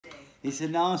He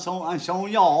said, no, I'm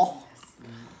showing y'all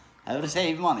how to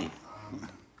save money.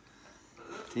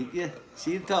 Take you,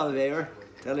 see the toilet paper,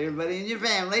 tell everybody in your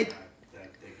family,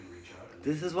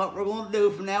 this is what we're going to do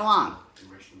from now on.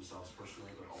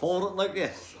 Fold it like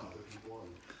this.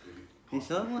 He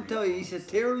said, I'm going to tell you, he said,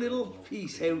 tear a little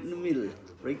piece out in the middle,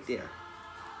 right there.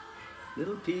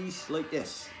 Little piece like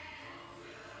this.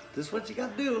 This is what you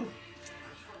got to do.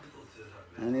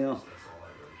 And you know,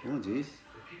 oh jeez.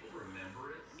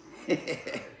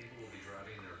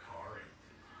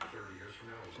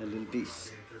 A little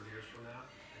piece.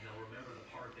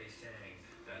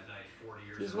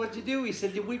 This is what you do. He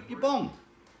said you whip your bum.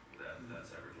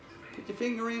 Put your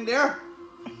finger in there.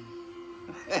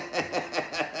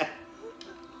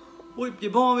 Whip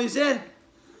your bum, he said.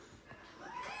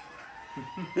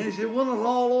 And he said, when it's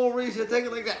all over, he said, take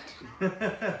it like that.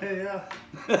 Yeah.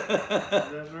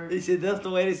 That's right. He said, that's the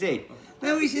way to say it.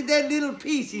 Now, he said, that little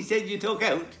piece, he said, you took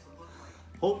out.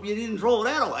 Hope you didn't throw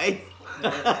that away.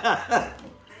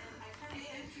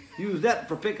 Use that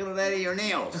for picking it out of your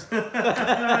nails. Yeah.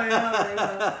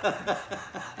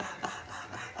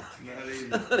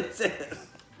 That's what he said.